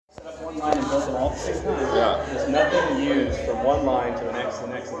line and build them all at the same time. Yeah. There's nothing used from one line to the next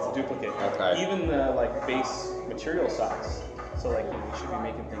it's a duplicate. Okay. Even the base material size. So you should be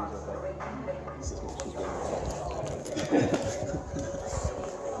making things with this is what she's doing.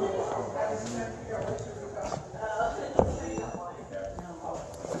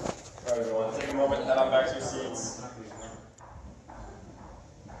 All right, everyone, take a moment, head on back to your seats.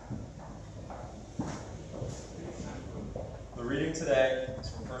 The reading today is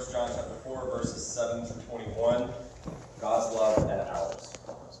from 1 John chapter 4, verses 7 through 21, God's love and ours.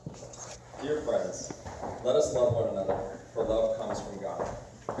 Dear friends, let us love one another, for love comes from God.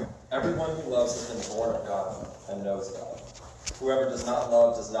 Everyone who loves has been born of God and knows God. Whoever does not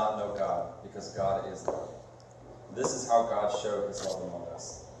love does not know God, because God is love. This is how God showed his love among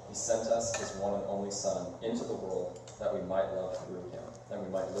us. He sent us his one and only Son into the world that we might love through him, that we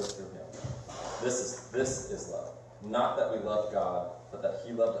might live through him. This is love. Not that we loved God, but that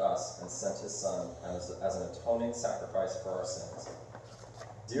he loved us and sent his Son as an atoning sacrifice for our sins.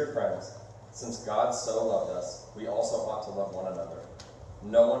 Dear friends, since God so loved us, we also ought to love one another.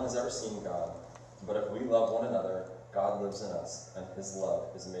 No one has ever seen God, but if we love one another, God lives in us, and his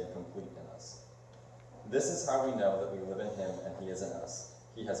love is made complete in us. This is how we know that we live in him and he is in us.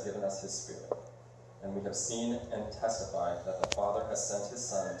 He has given us his Spirit. And we have seen and testified that the Father has sent his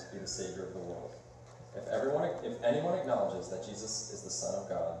Son to be the Savior of the world. If anyone acknowledges that Jesus is the Son of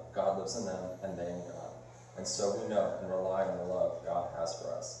God, God lives in them and they in God. And so we know and rely on the love God has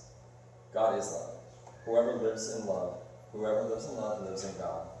for us. God is love. Whoever lives in love lives in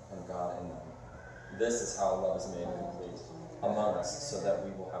God, and God in them. This is how love is made complete among us, so that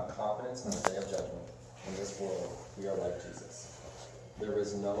we will have confidence in the day of judgment. In this world, we are like Jesus. There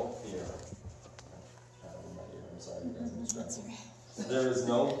is no fear. I'm sorry, you guys are distracted. There is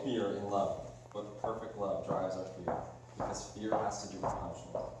no fear in love, but perfect love drives our fear, because fear has to do with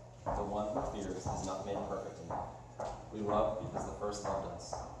punishment. The one who fears is not made perfect in love. We love because the first loved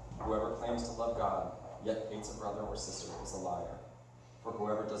us. Whoever claims to love God, yet hates a brother or sister, is a liar. For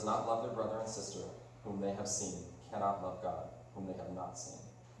whoever does not love their brother and sister, whom they have seen, cannot love God, whom they have not seen.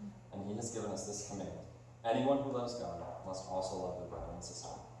 And he has given us this command. Anyone who loves God must also love their brother and sister.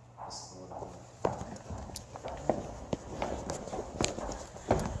 This is the word of God.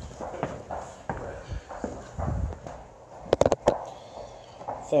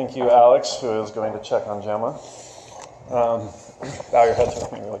 Thank you, Alex, who is going to check on Gemma. Bow your heads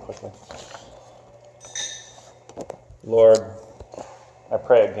with me really quickly. Lord, I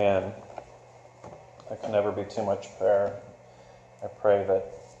pray again. There can never be too much prayer. I pray that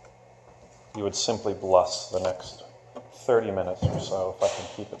you would simply bless the next 30 minutes or so, if I can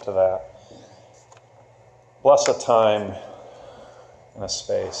keep it to that. Bless a time and a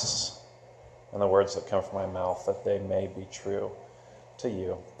space and the words that come from my mouth, that they may be true to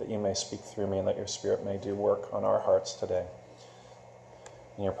you, that you may speak through me, and that your Spirit may do work on our hearts today.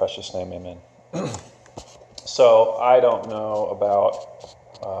 In your precious name, amen. So I don't know about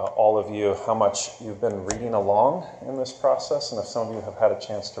all of you how much you've been reading along in this process, and if some of you have had a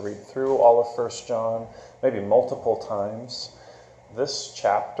chance to read through all of 1 John, maybe multiple times. This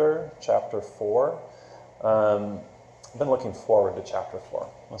chapter 4, I've been looking forward to chapter 4,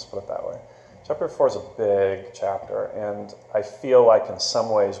 let's put it that way. Chapter 4 is a big chapter, and I feel like in some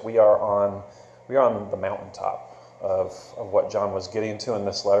ways we are on the mountaintop of what John was getting to in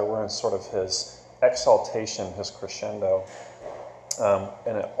this letter. We're in sort of his exaltation, his crescendo,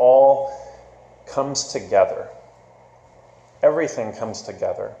 and it all comes together. Everything comes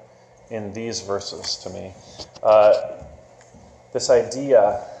together in these verses to me. This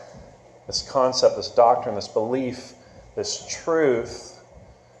idea, this concept, this doctrine, this belief, this truth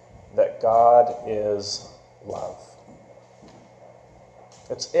that God is love.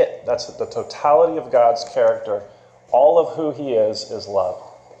 It's it. That's the totality of God's character. All of who he is love.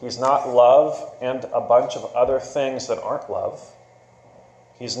 He's not love and a bunch of other things that aren't love.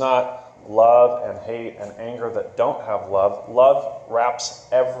 He's not love and hate and anger that don't have love. Love wraps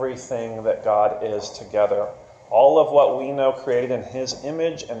everything that God is together. All of what we know created in his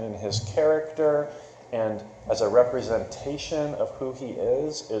image and in his character and as a representation of who he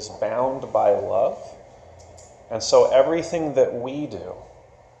is bound by love. And so everything that we do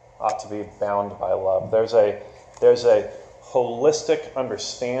ought to be bound by love. There's a holistic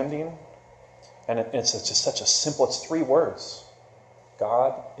understanding, and it's just such a simple, it's 3 words.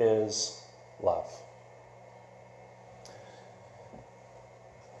 God is love.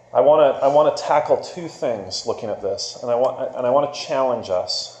 I want to tackle 2 things looking at this, and I want to challenge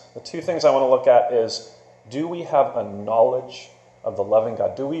us. The 2 things I want to look at is, do we have a knowledge of the loving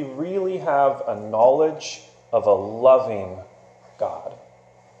God? Do we really have a knowledge of a loving God?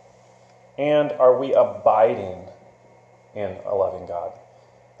 And are we abiding in a loving God?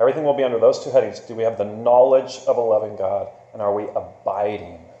 Everything will be under those two headings. Do we have the knowledge of a loving God? And are we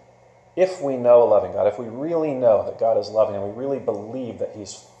abiding? If we know a loving God, if we really know that God is loving and we really believe that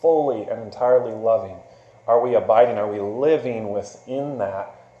he's fully and entirely loving, are we abiding? Are we living within that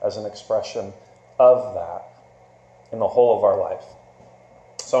as an expression of that in the whole of our life?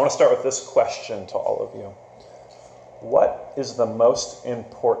 So I want to start with this question to all of you. What is the most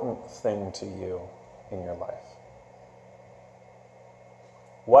important thing to you in your life?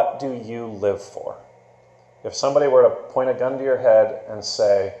 What do you live for? If somebody were to point a gun to your head and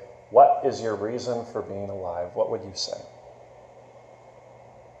say, what is your reason for being alive? What would you say?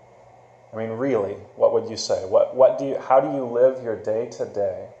 I mean, really, what would you say? How do you live your day to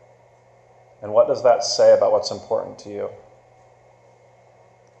day? And what does that say about what's important to you?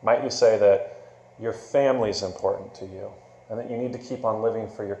 Might you say that your family is important to you and that you need to keep on living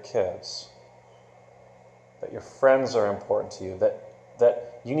for your kids? That your friends are important to you?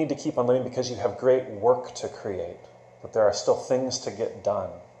 That you need to keep on living because you have great work to create? That there are still things to get done?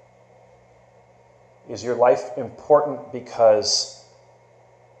 Is your life important because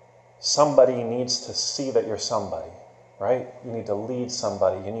somebody needs to see that you're somebody, right? You need to lead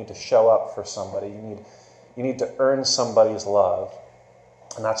somebody. You need to show up for somebody. You need to earn somebody's love.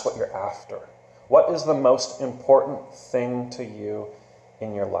 And that's what you're after. What is the most important thing to you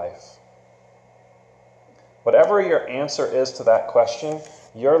in your life? Whatever your answer is to that question,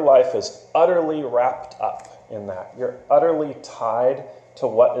 your life is utterly wrapped up in that. You're utterly tied to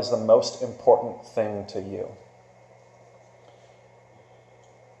what is the most important thing to you.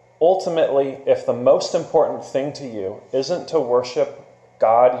 Ultimately, if the most important thing to you isn't to worship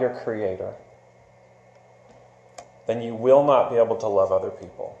God, your Creator, then you will not be able to love other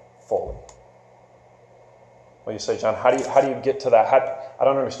people fully. Well, you say, John, how do you get to that? I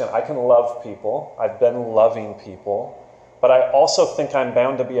don't understand. I can love people. I've been loving people. But I also think I'm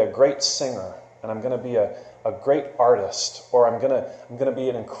bound to be a great singer, and I'm going to be a great artist, or I'm going to be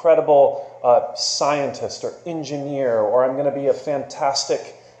an incredible scientist or engineer, or I'm going to be a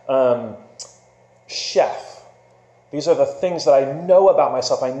fantastic chef. These are the things that I know about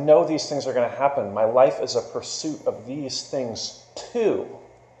myself. I know these things are going to happen. My life is a pursuit of these things too,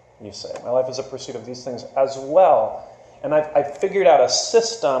 you say. My life is a pursuit of these things as well. And I've figured out a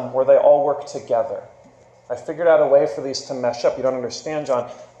system where they all work together. I figured out a way for these to mesh up. You don't understand,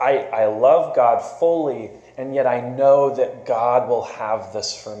 John. I love God fully, and yet I know that God will have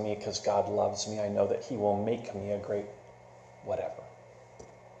this for me because God loves me. I know that he will make me a great whatever.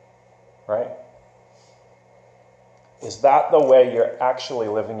 Right? Is that the way you're actually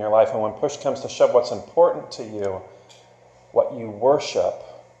living your life? And when push comes to shove, what's important to you, what you worship,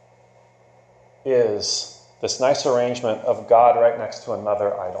 is this nice arrangement of God right next to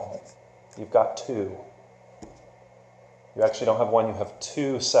another idol. You've got two. You actually don't have one, you have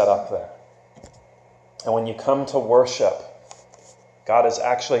two set up there. And when you come to worship, God is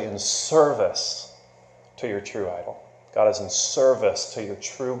actually in service to your true idol. God is in service to your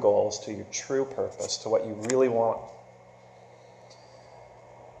true goals, to your true purpose, to what you really want.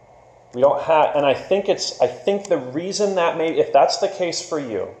 We don't have, and I think the reason that if that's the case for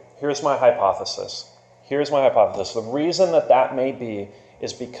you, here's my hypothesis. The reason that may be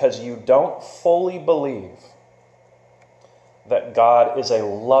is because you don't fully believe that God is a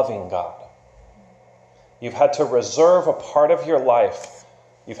loving God. You've had to reserve a part of your life.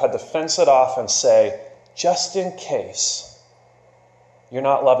 You've had to fence it off and say, just in case you're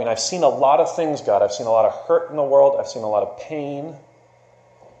not loving. I've seen a lot of things, God. I've seen a lot of hurt in the world. I've seen a lot of pain.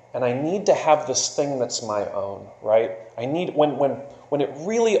 And I need to have this thing that's my own, right? I need, when it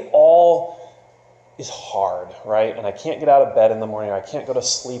really all is hard, right? And I can't get out of bed in the morning, or I can't go to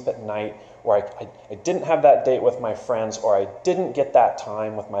sleep at night, or I didn't have that date with my friends, or I didn't get that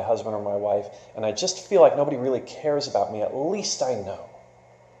time with my husband or my wife, and I just feel like nobody really cares about me. At least I know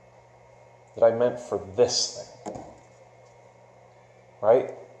that I meant for this thing,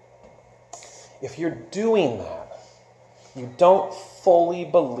 right? If you're doing that, you don't fully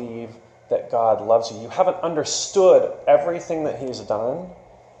believe that God loves you. You haven't understood everything that he's done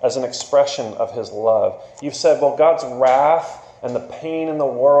as an expression of his love. You've said, well, God's wrath and the pain in the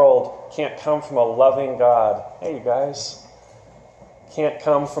world can't come from a loving God. Hey, you guys, can't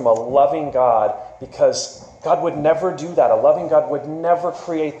come from a loving God because God would never do that. A loving God would never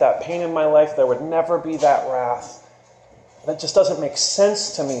create that pain in my life. There would never be that wrath. That just doesn't make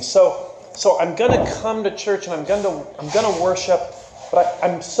sense to me. So I'm going to come to church and I'm going to worship, but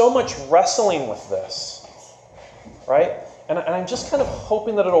I'm so much wrestling with this, right? And I'm just kind of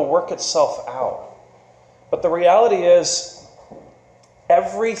hoping that it'll work itself out. But the reality is,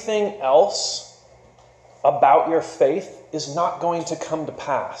 everything else about your faith is not going to come to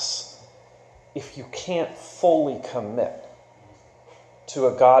pass if you can't fully commit to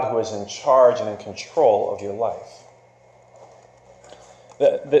a God who is in charge and in control of your life.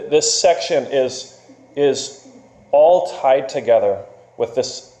 This section is all tied together with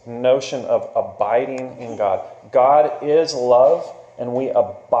this notion of abiding in God. God is love, and we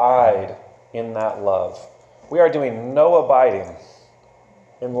abide in that love. We are doing no abiding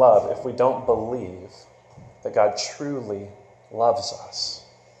in love if we don't believe that God truly loves us.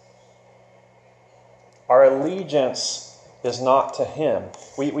 Our allegiance is not to him.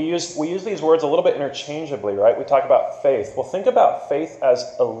 We use these words a little bit interchangeably, right? We talk about faith. Well, think about faith as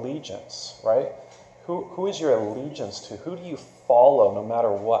allegiance, right? Who is your allegiance to? Who do you follow no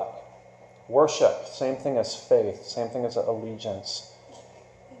matter what? Worship, same thing as faith, same thing as allegiance.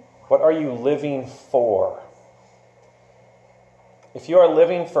 What are you living for? If you are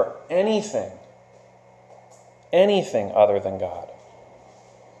living for anything other than God,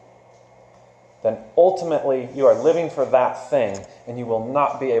 then ultimately you are living for that thing, and you will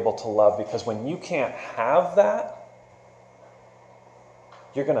not be able to love, because when you can't have that,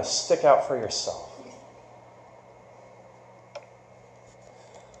 you're going to stick out for yourself.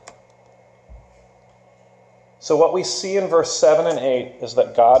 So what we see in verse 7 and 8 is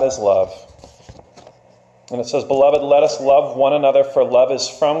that God is love. And it says, "Beloved, let us love one another, for love is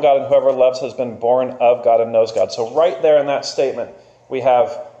from God, and whoever loves has been born of God and knows God." So right there in that statement, we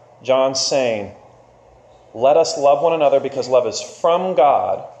have John saying, let us love one another because love is from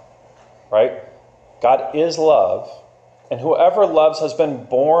God, right? God is love, and whoever loves has been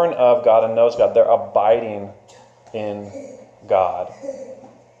born of God and knows God. They're abiding in God.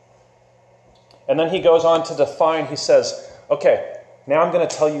 And then he goes on to define, he says, okay, now I'm going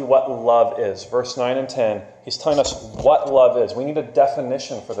to tell you what love is. Verse 9 and 10, he's telling us what love is. We need a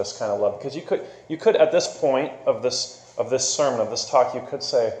definition for this kind of love, because you could at this point of this sermon, of this talk, you could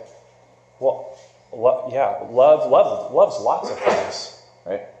say, well, love's lots of things,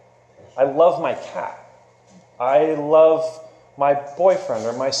 right? I love my cat. I love my boyfriend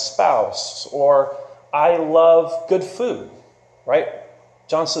or my spouse, or I love good food, right?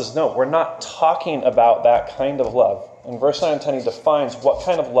 John says, no, we're not talking about that kind of love. In verse 9 and 10, he defines what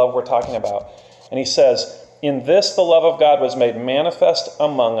kind of love we're talking about. And he says, "In this the love of God was made manifest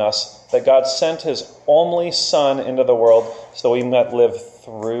among us, that God sent his only Son into the world so we might live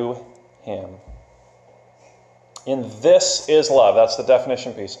through him." In this is love. That's the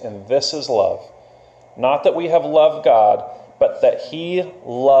definition piece. In this is love. Not that we have loved God, but that he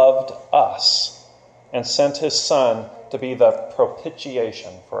loved us and sent his Son to be the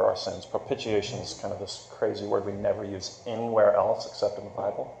propitiation for our sins. Propitiation is kind of this crazy word we never use anywhere else except in the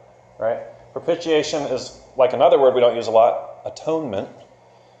Bible, right? Propitiation is like another word we don't use a lot, atonement.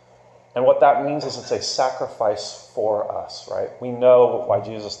 And what that means is it's a sacrifice for us, right? We know why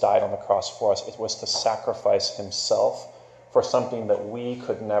Jesus died on the cross for us. It was to sacrifice himself for something that we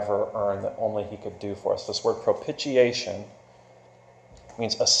could never earn, that only he could do for us. This word propitiation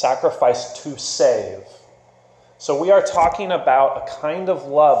means a sacrifice to save. So we are talking about a kind of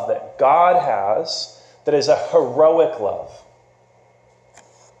love that God has that is a heroic love.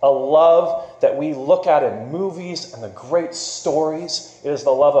 A love that we look at in movies and the great stories. It is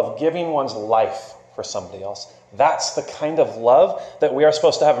the love of giving one's life for somebody else. That's the kind of love that we are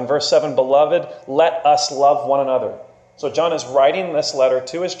supposed to have. In verse 7, "Beloved, let us love one another." So John is writing this letter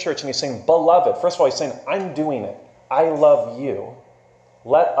to his church, and he's saying, beloved. First of all, he's saying, I'm doing it. I love you.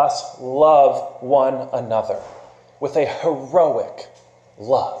 Let us love one another with a heroic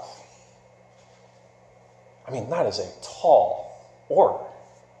love. I mean, that is a tall order,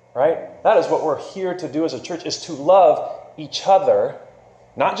 right? That is what we're here to do as a church, is to love each other,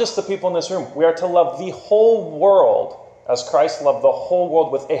 not just the people in this room. We are to love the whole world as Christ loved the whole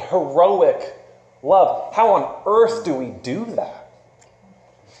world with a heroic love. How on earth do we do that?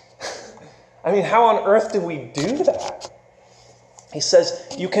 I mean, how on earth do we do that? He says,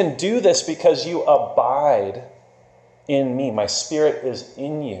 you can do this because you abide in me. My Spirit is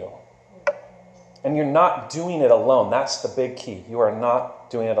in you. And you're not doing it alone. That's the big key. You are not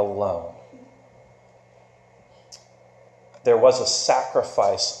doing it alone. There was a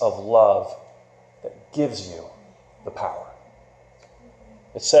sacrifice of love that gives you the power.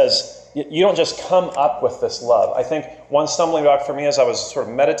 It says, you don't just come up with this love. I think one stumbling block for me as I was sort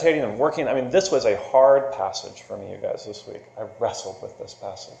of meditating and working, this was a hard passage for me, you guys, this week. I wrestled with this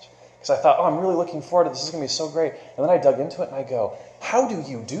passage. Because I thought, I'm really looking forward to this. This is going to be so great. And then I dug into it and I go, how do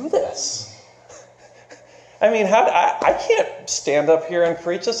you do this? I can't stand up here and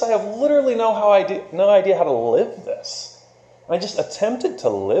preach this. I have literally no idea how to live this. And I just attempted to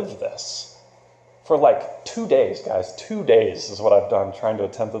live this for like 2 days, guys. 2 days is what I've done trying to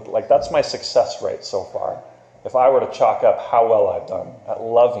attempt it. Like, that's my success rate so far. If I were to chalk up how well I've done at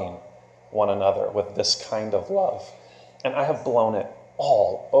loving one another with this kind of love. And I have blown it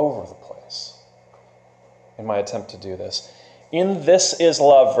all over the place in my attempt to do this. In this is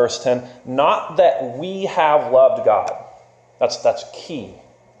love, verse 10, not that we have loved God. That's key.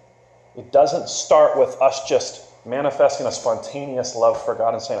 It doesn't start with us just manifesting a spontaneous love for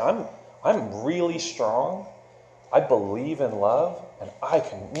God and saying, I'm really strong. I believe in love, and I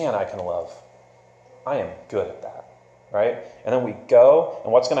can love. I am good at that, right? And then we go,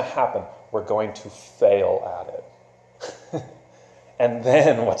 and what's going to happen? We're going to fail at it. And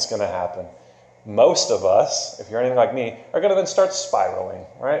then what's going to happen? Most of us, if you're anything like me, are going to then start spiraling,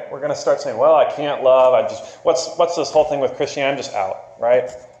 right? We're going to start saying, well, I can't love. What's this whole thing with Christianity? I'm just out, right?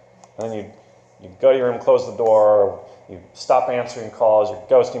 And then you go to your room, close the door, you stop answering calls,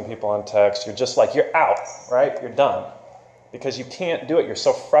 you're ghosting people on text. You're just like, you're out, right? You're done. Because you can't do it. You're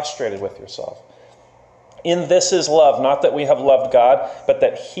so frustrated with yourself. In this is love, not that we have loved God, but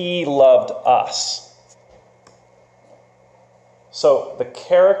that he loved us. So the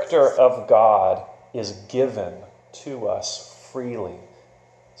character of God is given to us freely.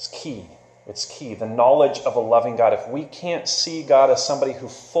 It's key. It's key. The knowledge of a loving God. If we can't see God as somebody who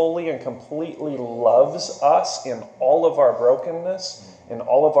fully and completely loves us in all of our brokenness, in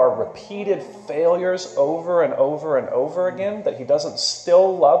all of our repeated failures over and over and over again, that he doesn't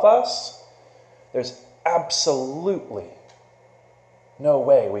still love us, there's absolutely no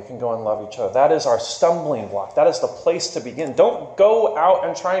way we can go and love each other. That is our stumbling block. That is the place to begin. Don't go out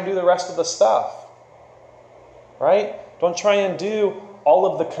and try and do the rest of the stuff. Right? Don't try and do all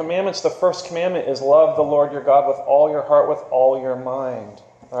of the commandments. The first commandment is love the Lord your God with all your heart, with all your mind.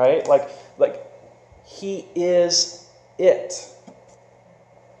 Right? Like he is it.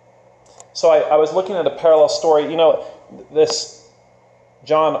 So I was looking at a parallel story. You know,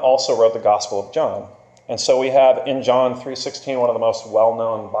 John also wrote the Gospel of John. And so we have in John 3:16 one of the most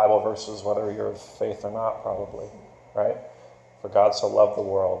well-known Bible verses, whether you're of faith or not, probably, right? For God so loved the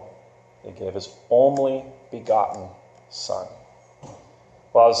world, he gave his only begotten Son.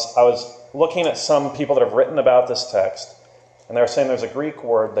 Well, I was looking at some people that have written about this text, and they're saying there's a Greek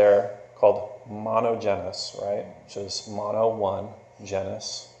word there called monogenes, right? Which is mono, one,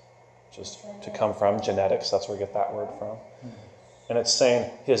 genes, which is to come from genetics. That's where we get that word from. And it's saying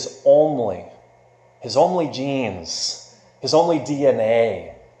his only genes, his only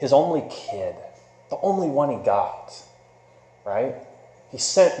DNA, his only kid, the only one he got, right? He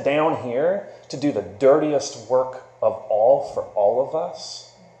sent down here to do the dirtiest work of all for all of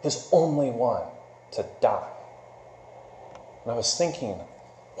us, his only one to die. And I was thinking,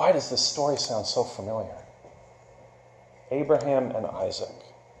 why does this story sound so familiar? Abraham and Isaac.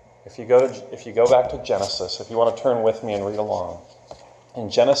 If you go back to Genesis, if you want to turn with me and read along, in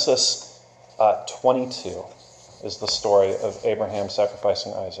Genesis 22 is the story of Abraham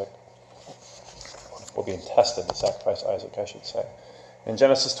sacrificing Isaac. Or being tested to sacrifice Isaac, I should say. In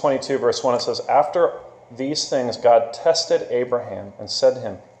Genesis 22, verse 1, it says, after these things, God tested Abraham and said to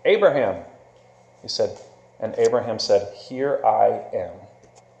him, Abraham, he said, and Abraham said, here I am.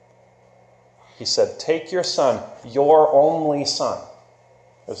 He said, take your son, your only son.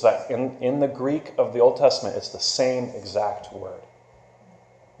 It's that in the Greek of the Old Testament, it's the same exact word.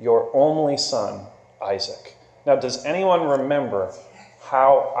 Your only son, Isaac. Now, does anyone remember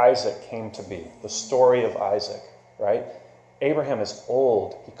how Isaac came to be? The story of Isaac, right? Abraham is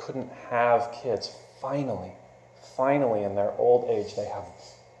old. He couldn't have kids. Finally, in their old age, they have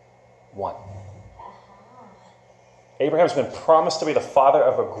one. Abraham's been promised to be the father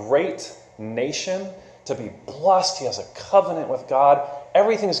of a great nation, to be blessed. He has a covenant with God.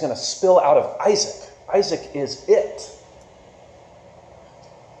 Everything's going to spill out of Isaac. Isaac is it.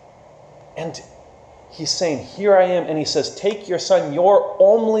 And he's saying, here I am. And he says, take your son, your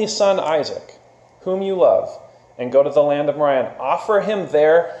only son, Isaac, whom you love, and go to the land of Moriah and offer him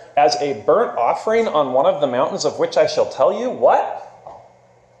there as a burnt offering on one of the mountains of which I shall tell you. What?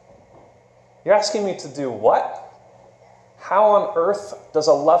 You're asking me to do what? How on earth does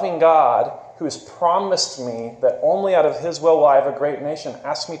a loving God who has promised me that only out of his will I have a great nation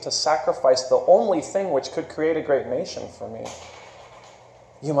ask me to sacrifice the only thing which could create a great nation for me?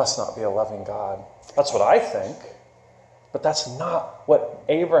 You must not be a loving God. That's what I think. But that's not what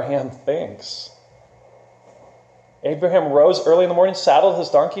Abraham thinks. Abraham rose early in the morning, saddled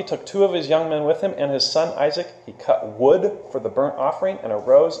his donkey, took 2 of his young men with him, and his son Isaac. He cut wood for the burnt offering and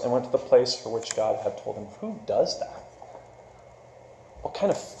arose and went to the place for which God had told him. Who does that? What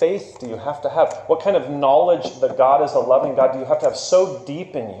kind of faith do you have to have? What kind of knowledge that God is a loving God do you have to have so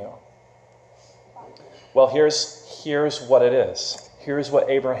deep in you? Well, here's what it is. Here's what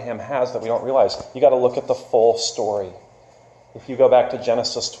Abraham has that we don't realize. You got to look at the full story. If you go back to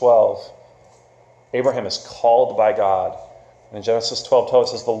Genesis 12, Abraham is called by God. And in Genesis 12, it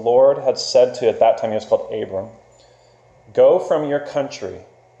says, the Lord had said to, at that time he was called Abram, go from your country,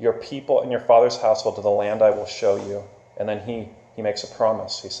 your people, and your father's household to the land I will show you. And then he makes a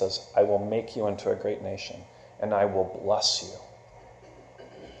promise. He says, I will make you into a great nation, and I will bless you.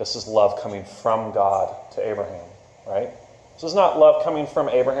 This is love coming from God to Abraham, right? This is not love coming from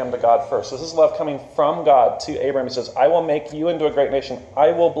Abraham to God first. This is love coming from God to Abraham. He says, I will make you into a great nation.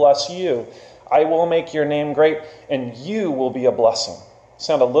 I will bless you. I will make your name great, and you will be a blessing.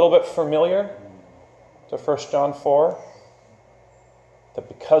 Sound a little bit familiar to 1 John 4? That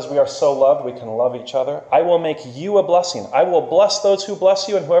because we are so loved, we can love each other. I will make you a blessing. I will bless those who bless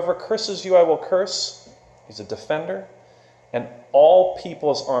you, and whoever curses you, I will curse. He's a defender. And all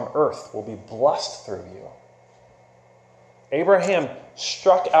peoples on earth will be blessed through you. Abraham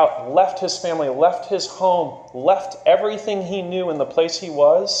struck out, left his family, left his home, left everything he knew in the place he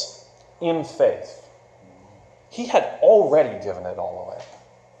was in faith. He had already given it all away.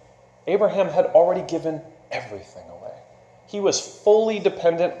 Abraham had already given everything away. He was fully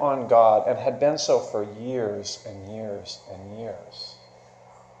dependent on God and had been so for years and years and years.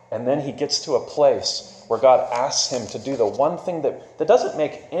 And then he gets to a place where God asks him to do the one thing that doesn't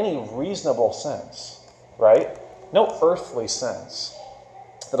make any reasonable sense, right? No earthly sense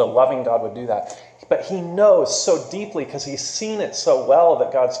that a loving God would do that. But he knows so deeply because he's seen it so well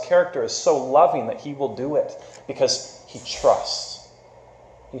that God's character is so loving that he will do it because he trusts.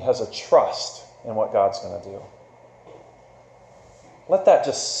 He has a trust in what God's going to do. Let that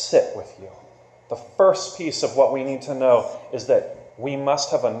just sit with you. The first piece of what we need to know is that we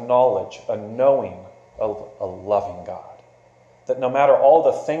must have a knowledge, a knowing of a loving God. That no matter all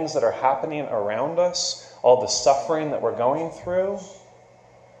the things that are happening around us, all the suffering that we're going through,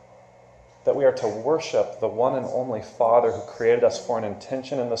 that we are to worship the one and only Father who created us for an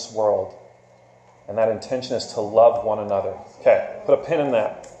intention in this world. And that intention is to love one another. Okay, put a pin in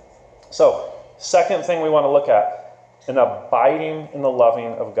that. So, second thing we want to look at, an abiding in the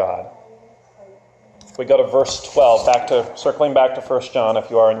loving of God. We go to verse 12, circling back to 1 John, if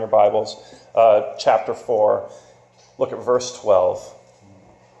you are in your Bibles, chapter 4. Look at verse 12.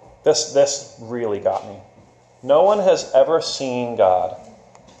 This really got me. No one has ever seen God.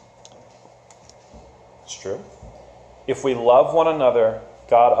 It's true. If we love one another,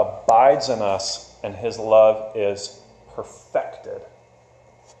 God abides in us, and his love is perfected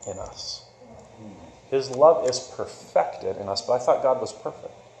in us. His love is perfected in us, but I thought God was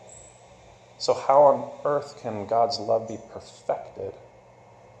perfect. So how on earth can God's love be perfected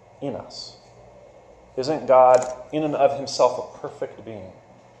in us? Isn't God in and of himself a perfect being?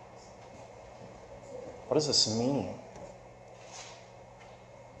 What does this mean?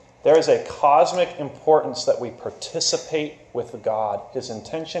 There is a cosmic importance that we participate with God. His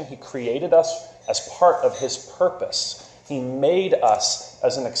intention, he created us as part of his purpose. He made us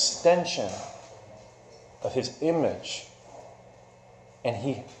as an extension of his image. And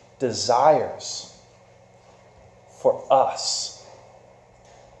he desires for us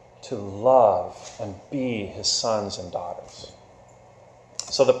to love and be his sons and daughters.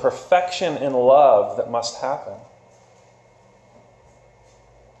 So the perfection in love that must happen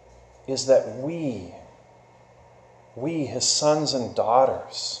is that we, his sons and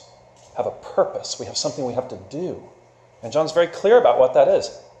daughters, have a purpose. We have something we have to do. And John's very clear about what that is.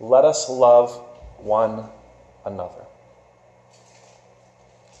 Let us love one another.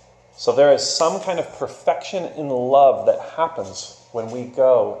 So there is some kind of perfection in love that happens when we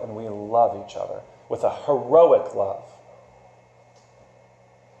go and we love each other with a heroic love,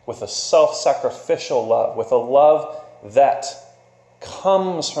 with a self-sacrificial love, with a love that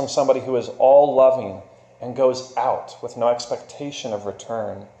comes from somebody who is all loving and goes out with no expectation of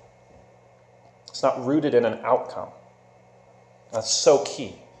return. It's not rooted in an outcome. That's so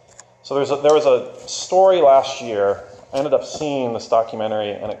key. So there was a story last year. I ended up seeing this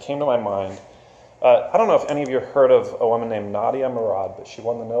documentary, and it came to my mind. I don't know if any of you heard of a woman named Nadia Murad, but she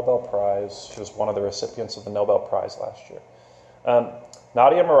won the Nobel Prize. She was one of the recipients of the Nobel Prize last year.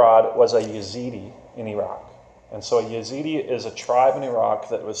 Nadia Murad was a Yazidi in Iraq. And so a Yazidi is a tribe in Iraq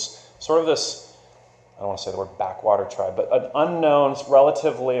that was sort of this, I don't want to say the word backwater tribe, but an unknown,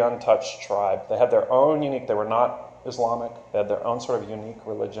 relatively untouched tribe. They had their own unique, they were not Islamic, they had their own sort of unique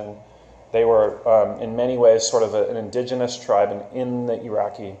religion. They were, in many ways, sort of an indigenous tribe in the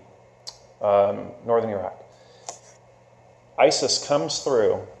Iraqi, northern Iraq. ISIS comes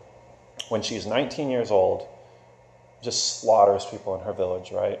through when she's 19 years old, just slaughters people in her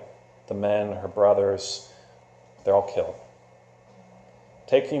village, right? The men, her brothers, they're all killed.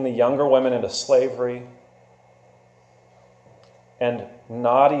 Taking the younger women into slavery. And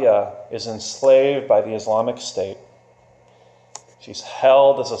Nadia is enslaved by the Islamic State. She's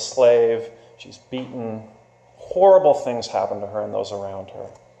held as a slave. She's beaten. Horrible things happen to her and those around her.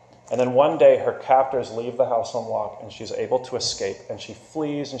 And then one day her captors leave the house on lock and she's able to escape. And she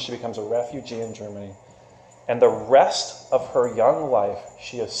flees and she becomes a refugee in Germany. And the rest of her young life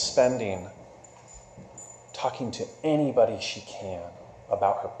she is spending talking to anybody she can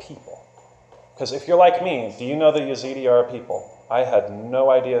about her people. Because if you're like me, do you know the Yazidi are a people? I had no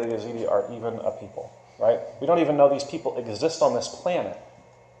idea the Yazidi are even a people, right? We don't even know these people exist on this planet.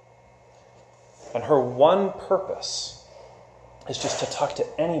 And her one purpose is just to talk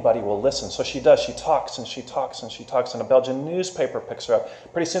to anybody who will listen. So she does. She talks and she talks and she talks. And a Belgian newspaper picks her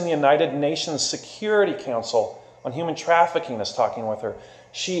up. Pretty soon the United Nations Security Council on Human Trafficking is talking with her.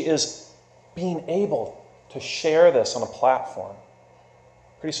 She is being able to share this on a platform.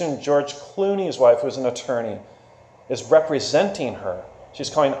 Pretty soon George Clooney's wife, who's an attorney, is representing her. She's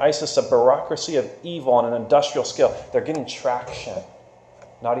calling ISIS a bureaucracy of evil on an industrial scale. They're getting traction.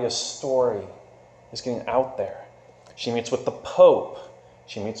 Nadia's story is getting out there. She meets with the Pope.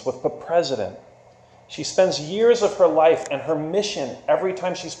 She meets with the President. She spends years of her life, and her mission every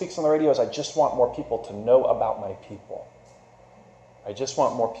time she speaks on the radio is, I just want more people to know about my people. I just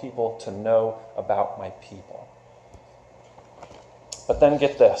want more people to know about my people. But then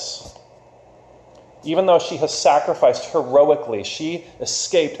get this. Even though she has sacrificed heroically, she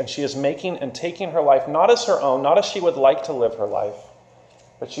escaped and she is making and taking her life not as her own, not as she would like to live her life,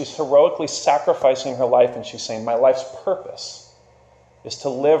 but she's heroically sacrificing her life and she's saying, my life's purpose is to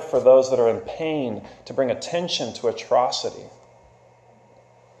live for those that are in pain, to bring attention to atrocity.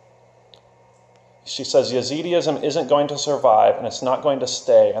 She says Yazidism isn't going to survive and it's not going to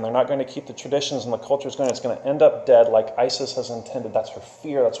stay and they're not going to keep the traditions and the cultures going. It's going to end up dead like ISIS has intended. That's her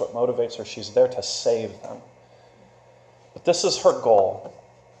fear. That's what motivates her. She's there to save them. But this is her goal.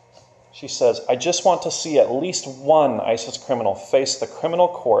 She says, I just want to see at least one ISIS criminal face the criminal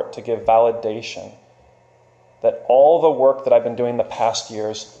court to give validation that all the work that I've been doing the past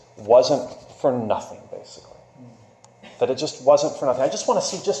years wasn't for nothing, basically. That it just wasn't for nothing. I just want to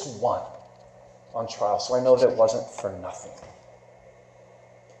see just one on trial, so I know that it wasn't for nothing.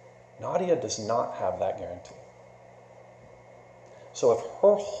 Nadia does not have that guarantee. So if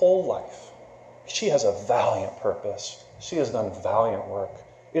her whole life, she has a valiant purpose, she has done valiant work,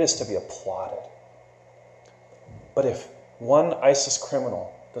 it is to be applauded. But if one ISIS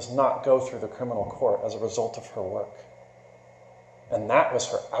criminal does not go through the criminal court as a result of her work, and that was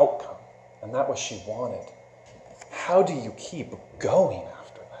her outcome, and that was she wanted, how do you keep going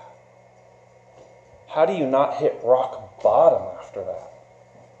after that? How do you not hit rock bottom after that?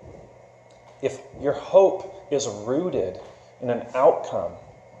 If your hope is rooted in an outcome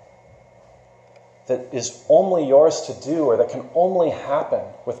that is only yours to do or that can only happen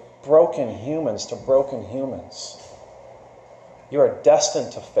with broken humans to broken humans, you are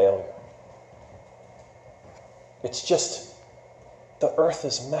destined to failure. It's just, the earth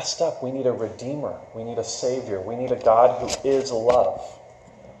is messed up. We need a redeemer. We need a savior. We need a God who is love.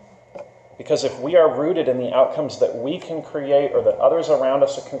 Because if we are rooted in the outcomes that we can create or that others around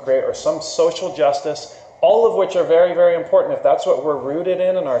us can create or some social justice, all of which are very, very important, if that's what we're rooted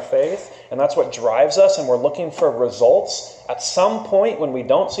in our faith and that's what drives us and we're looking for results, at some point when we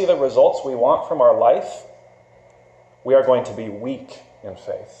don't see the results we want from our life, we are going to be weak in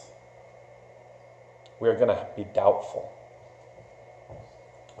faith. We are going to be doubtful.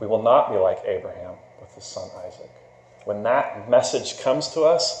 We will not be like Abraham with his son Isaac. When that message comes to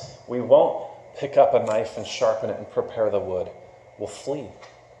us, we won't pick up a knife and sharpen it and prepare the wood. We'll flee.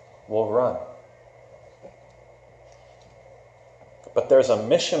 We'll run. But there's a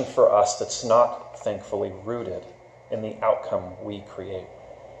mission for us that's not, thankfully, rooted in the outcome we create.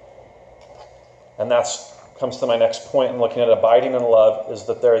 And that comes to my next point in looking at abiding in love, is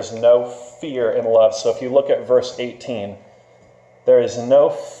that there is no fear in love. So if you look at verse 18, there is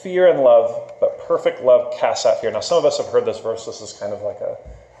no fear in love, but perfect love casts out fear. Now, some of us have heard this verse. This is kind of like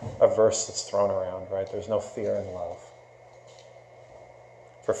a verse that's thrown around, right? There's no fear in love.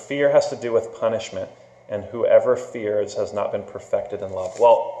 For fear has to do with punishment, and whoever fears has not been perfected in love.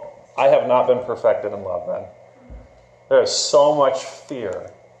 Well, I have not been perfected in love then. There is so much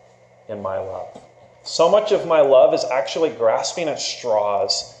fear in my love. So much of my love is actually grasping at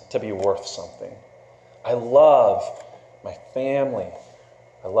straws to be worth something. I love my family.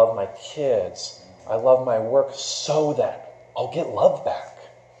 I love my kids. I love my work so that I'll get love back.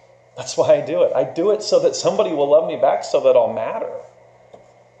 That's why I do it. I do it so that somebody will love me back, so that I'll matter.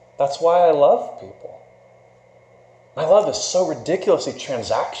 That's why I love people. My love is so ridiculously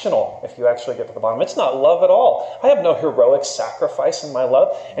transactional if you actually get to the bottom. It's not love at all. I have no heroic sacrifice in my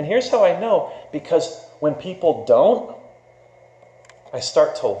love. And here's how I know, because when people don't, I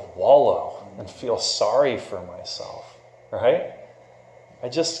start to wallow and feel sorry for myself, right? I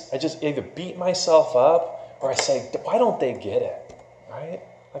just either beat myself up or I say, why don't they get it, right?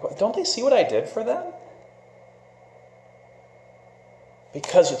 Like, don't they see what I did for them?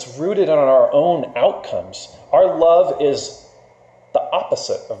 Because it's rooted on our own outcomes. Our love is the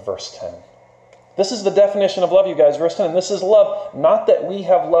opposite of verse 10. This is the definition of love, you guys. Verse 10, and this is love, not that we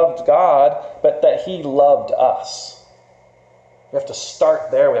have loved God, but that he loved us. We have to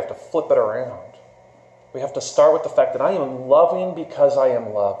start there. We have to flip it around. We have to start with the fact that I am loving because I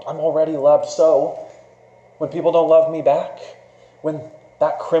am loved. I'm already loved. So when people don't love me back, when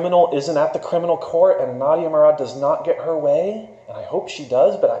that criminal isn't at the criminal court and Nadia Murad does not get her way, and I hope she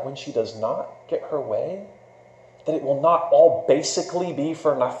does, but when she does not get her way, that it will not all basically be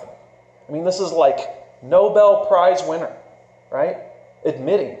for nothing. I mean, this is like Nobel Prize winner, right?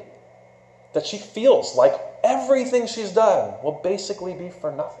 Admitting that she feels like everything she's done will basically be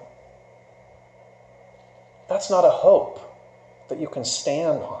for nothing. That's not a hope that you can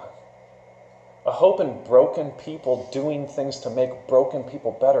stand on. A hope in broken people doing things to make broken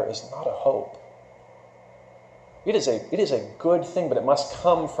people better is not a hope. It is a good thing, but it must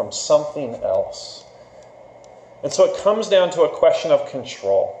come from something else. And so it comes down to a question of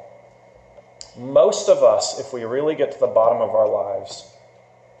control. Most of us, if we really get to the bottom of our lives,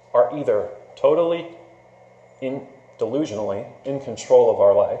 are either totally delusionally in control of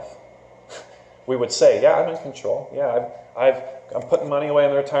our life. We would say, yeah, I'm in control. Yeah, I'm putting money away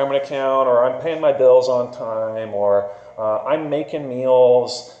in the retirement account, or I'm paying my bills on time, or I'm making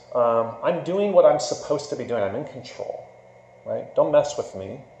meals. I'm doing what I'm supposed to be doing. I'm in control, right? Don't mess with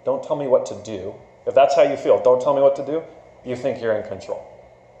me. Don't tell me what to do. If that's how you feel, don't tell me what to do, you think you're in control.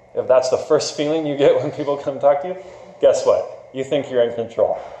 If that's the first feeling you get when people come talk to you, guess what? You think you're in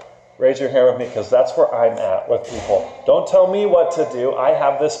control. Raise your hand with me, because that's where I'm at with people. Don't tell me what to do. I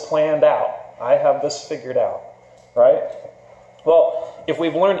have this planned out. I have this figured out, right? Well, if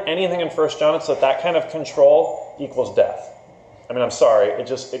we've learned anything in 1 John, it's that kind of control equals death. I mean, I'm sorry,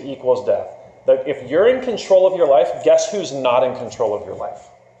 it equals death. That if you're in control of your life, guess who's not in control of your life?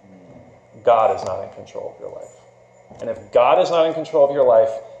 God is not in control of your life. And if God is not in control of your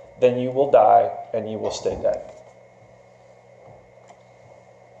life, then you will die and you will stay dead.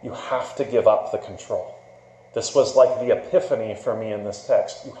 You have to give up the control. This was like the epiphany for me in this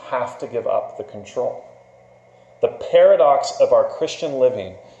text. You have to give up the control. The paradox of our Christian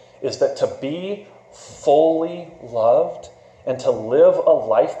living is that to be fully loved and to live a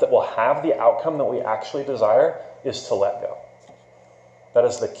life that will have the outcome that we actually desire is to let go. That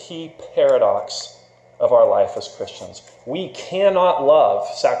is the key paradox of our life as Christians. We cannot love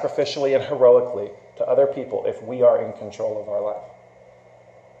sacrificially and heroically to other people if we are in control of our life.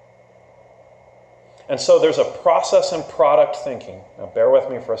 And so there's a process and product thinking. Now bear with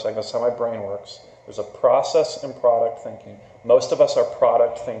me for a second, that's how my brain works. There's a process and product thinking. Most of us are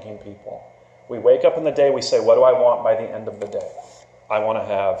product thinking people. We wake up in the day, we say, what do I want by the end of the day? I want to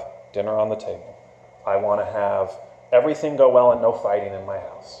have dinner on the table. I want to have everything go well and no fighting in my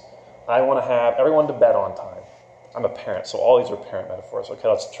house. I want to have everyone to bed on time. I'm a parent, so all these are parent metaphors. Okay,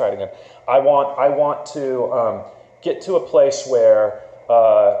 let's try it again. I want to get to a place where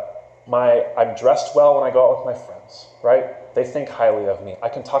I'm dressed well when I go out with my friends, right? They think highly of me. I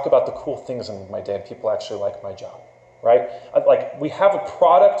can talk about the cool things in my day and people actually like my job, right? Like, we have a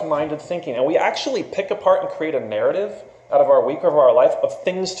product-minded thinking, and we actually pick apart and create a narrative out of our week or of our life of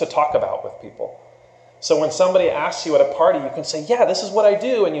things to talk about with people. So when somebody asks you at a party, you can say, yeah, this is what I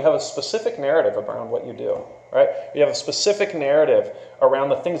do, and you have a specific narrative around what you do, right? You have a specific narrative around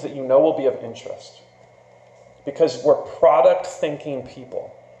the things that you know will be of interest. Because we're product-thinking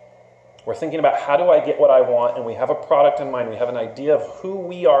people. We're thinking about how do I get what I want, and we have a product in mind. We have an idea of who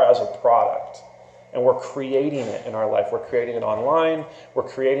we are as a product, and we're creating it in our life. We're creating it online. We're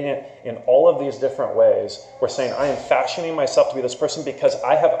creating it in all of these different ways. We're saying, I am fashioning myself to be this person because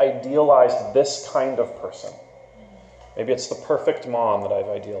I have idealized this kind of person. Maybe it's the perfect mom that I've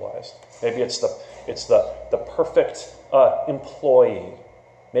idealized. Maybe it's the perfect employee.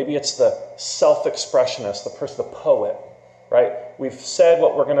 Maybe it's the self-expressionist, the poet. Right? We've said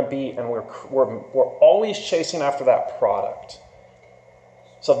what we're going to be, and we're always chasing after that product.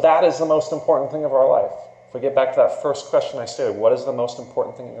 So that is the most important thing of our life. If we get back to that first question I stated, what is the most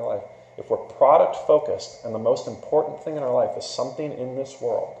important thing in your life? if we're product focused and the most important thing in our life is something in this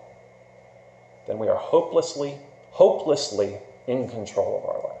world, then we are hopelessly in control of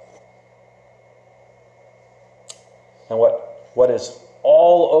our life. And what is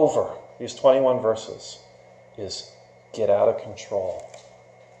all over these 21 verses is get out of control.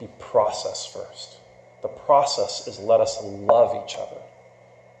 Be process first. The process is let us love each other.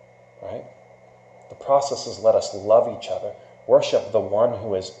 Right? The process is let us love each other. Worship the one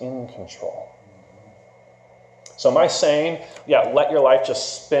who is in control. So am I saying, let your life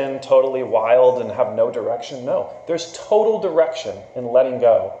just spin totally wild and have no direction? No. There's total direction in letting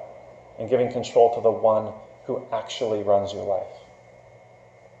go and giving control to the one who actually runs your life.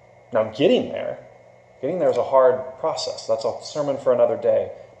 Now getting there is a hard process. That's a sermon for another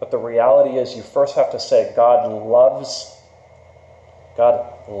day. But the reality is you first have to say, God loves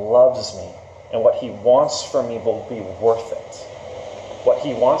me. And what he wants from me will be worth it. What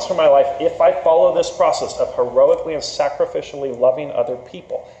he wants from my life, if I follow this process of heroically and sacrificially loving other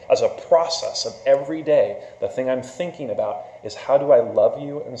people, as a process of every day, the thing I'm thinking about is how do I love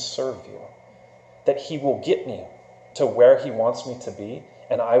you and serve you? That he will get me to where he wants me to be,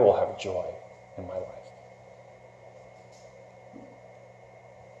 and I will have joy in my life.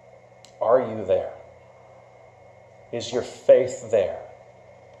 Are you there? Is your faith there?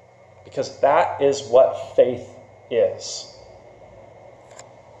 Because that is what faith is.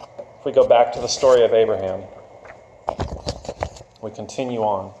 If we go back to the story of Abraham, we continue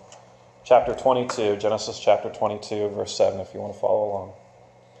on. Chapter 22, Genesis chapter 22, verse 7, if you want to follow along.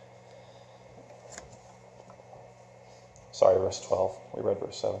 Sorry, verse 12. We read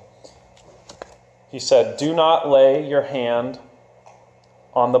verse 7. He said, "Do not lay your hand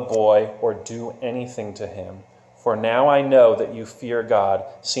on the boy or do anything to him. For now I know that you fear God,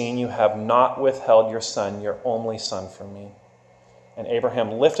 seeing you have not withheld your son, your only son, from me." And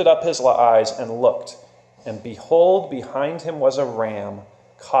Abraham lifted up his eyes and looked, and behold, behind him was a ram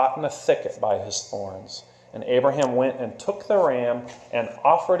caught in a thicket by his thorns. And Abraham went and took the ram and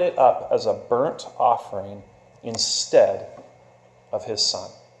offered it up as a burnt offering instead of his son,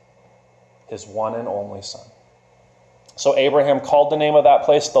 his one and only son. So Abraham called the name of that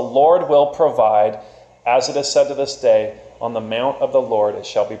place, "The Lord will provide," as it is said to this day, "On the mount of the Lord it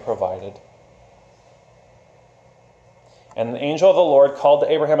shall be provided." And the angel of the Lord called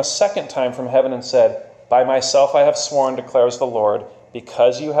to Abraham a second time from heaven and said, "By myself I have sworn, declares the Lord,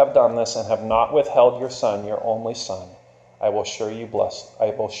 because you have done this and have not withheld your son, your only son, I will surely bless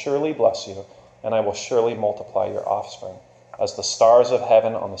you, and I will surely multiply your offspring, as the stars of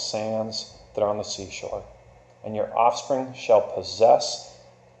heaven on the sands that are on the seashore. And your offspring shall possess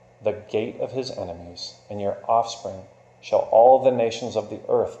the gate of his enemies, and your offspring shall all the nations of the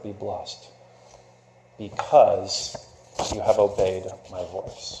earth be blessed, because you have obeyed my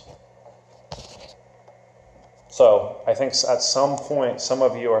voice." So I think at some point, some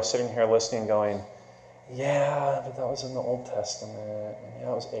of you are sitting here listening going, "Yeah, but that was in the Old Testament, and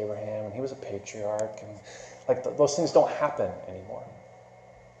it was Abraham, and he was a patriarch, and those things don't happen anymore.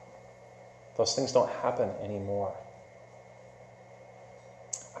 Those things don't happen anymore."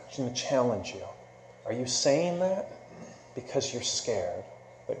 I'm just going to challenge you. Are you saying that because you're scared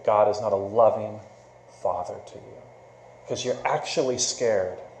that God is not a loving father to you? Because you're actually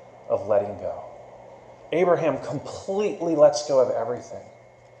scared of letting go. Abraham completely lets go of everything.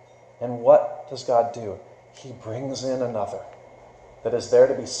 And what does God do? He brings in another that is there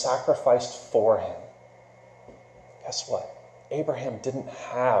to be sacrificed for him. Guess what? Abraham didn't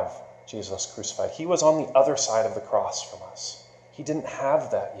have Jesus crucified. He was on the other side of the cross from us. He didn't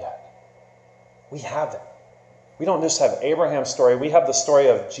have that yet. We have it. We don't just have Abraham's story. We have the story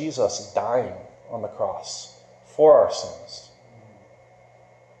of Jesus dying on the cross for our sins.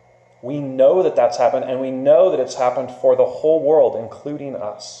 We know that that's happened, and we know that it's happened for the whole world, including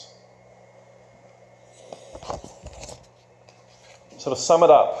us. So to sum it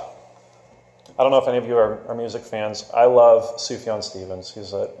up, I don't know if any of you are music fans. I love Sufjan Stevens.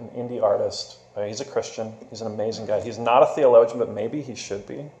 He's an indie artist. He's a Christian. He's an amazing guy. He's not a theologian, but maybe he should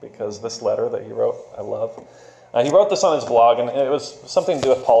be, because this letter that he wrote, I love. He wrote this on his blog, and it was something to do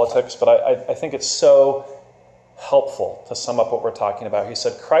with politics, but I think it's so helpful to sum up what we're talking about. He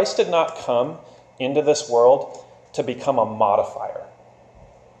said, Christ did not come into this world to become a modifier.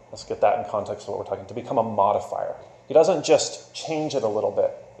 Let's get that in context of what we're talking, to become a modifier. He doesn't just change it a little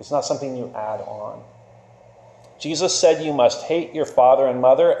bit. It's not something you add on. Jesus said you must hate your father and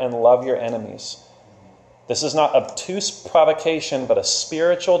mother and love your enemies. This is not obtuse provocation, but a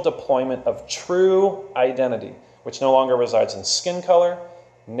spiritual deployment of true identity, which no longer resides in skin color,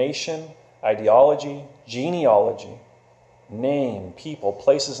 nation, ideology, genealogy, name, people,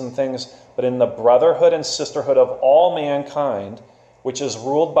 places, and things, but in the brotherhood and sisterhood of all mankind, which is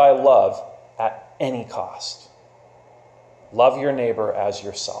ruled by love at any cost. Love your neighbor as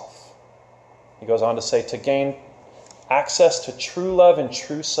yourself. He goes on to say, to gain access to true love and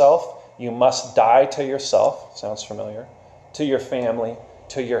true self, you must die to yourself, sounds familiar, to your family,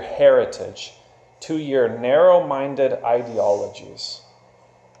 to your heritage, to your narrow-minded ideologies,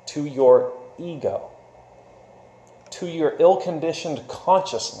 to your ego, to your ill-conditioned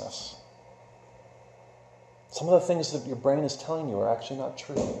consciousness. Some of the things that your brain is telling you are actually not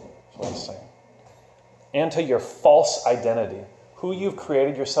true. That's what he's saying. And to your false identity, who you've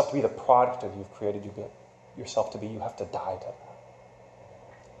created yourself to be, the product of you've created yourself to be, you have to die to that.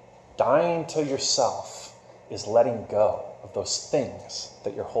 Dying to yourself is letting go of those things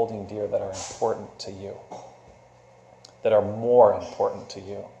that you're holding dear that are important to you, that are more important to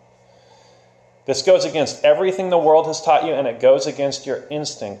you. This goes against everything the world has taught you, and it goes against your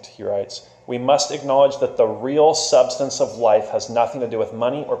instinct, he writes. We must acknowledge that the real substance of life has nothing to do with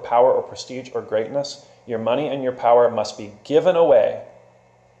money or power or prestige or greatness. Your money and your power must be given away.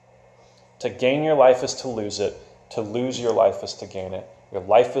 To gain your life is to lose it. To lose your life is to gain it. Your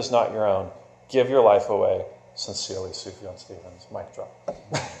life is not your own. Give your life away. Sincerely, Sufjan Stevens. Mic drop.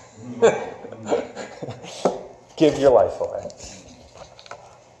 Give your life away.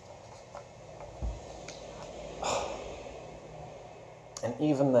 And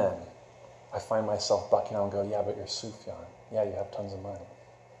even then, I find myself bucking out and go, yeah, but you're Sufjan. Yeah, you have tons of money.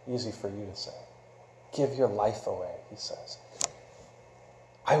 Easy for you to say. Give your life away, he says.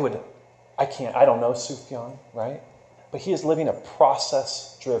 I don't know Sufjan, right? But he is living a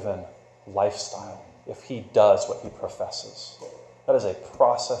process-driven lifestyle if he does what he professes. That is a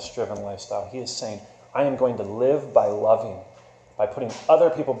process-driven lifestyle. He is saying, I am going to live by loving, by putting other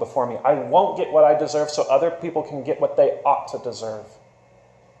people before me. I won't get what I deserve so other people can get what they ought to deserve.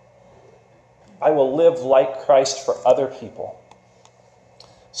 I will live like Christ for other people.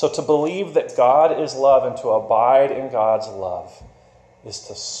 So to believe that God is love and to abide in God's love is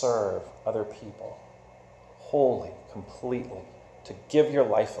to serve other people wholly, completely, to give your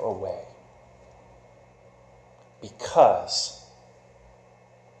life away because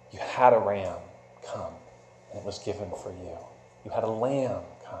you had a ram come and it was given for you. You had a lamb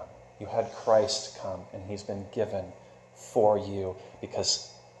come. You had Christ come and he's been given for you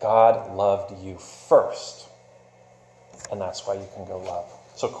because God loved you first. And that's why you can go love.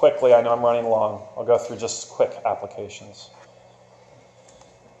 So quickly, I know I'm running long. I'll go through just quick applications.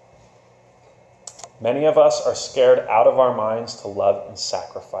 Many of us are scared out of our minds to love and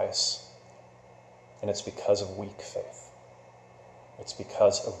sacrifice. And it's because of weak faith. It's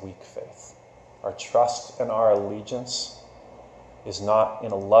because of weak faith. Our trust and our allegiance is not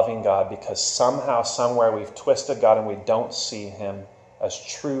in a loving God because somehow, somewhere we've twisted God and we don't see him as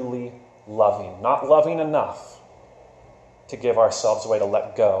truly loving. Not loving enough to give ourselves away, to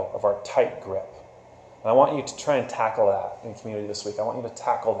let go of our tight grip. And I want you to try and tackle that in community this week. I want you to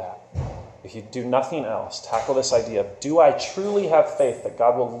tackle that. If you do nothing else, tackle this idea of, do I truly have faith that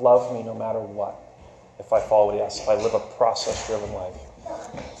God will love me no matter what? If I follow what he asks, if I live a process-driven life.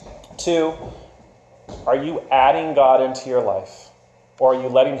 2, are you adding God into your life? Or are you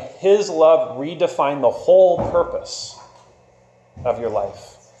letting his love redefine the whole purpose of your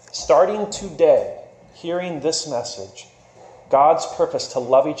life? Starting today, hearing this message, God's purpose to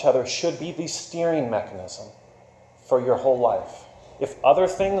love each other should be the steering mechanism for your whole life. If other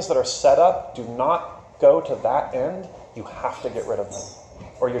things that are set up do not go to that end, you have to get rid of them,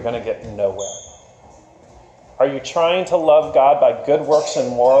 or you're going to get nowhere. Are you trying to love God by good works and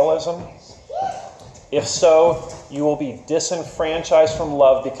moralism? If so, you will be disenfranchised from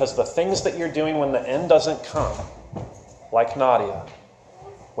love because the things that you're doing when the end doesn't come, like Nadia,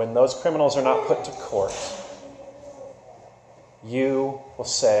 when those criminals are not put to court, you will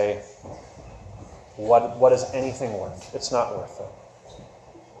say, what is anything worth? It's not worth it.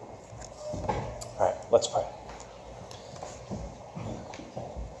 All right, let's pray.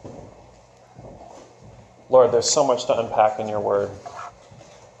 Lord, there's so much to unpack in your word.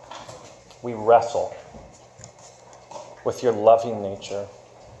 We wrestle with your loving nature.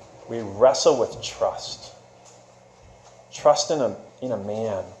 We wrestle with trust. Trust in a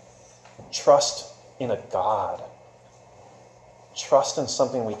man. Trust in a God. Trust in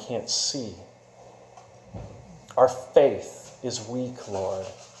something we can't see. Our faith is weak, Lord.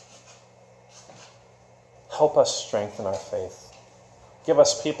 Help us strengthen our faith. Give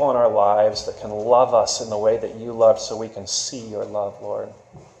us people in our lives that can love us in the way that you loved so we can see your love, Lord.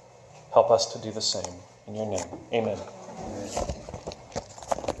 Help us to do the same. In your name, amen.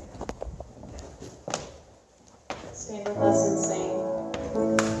 stand with us and sing.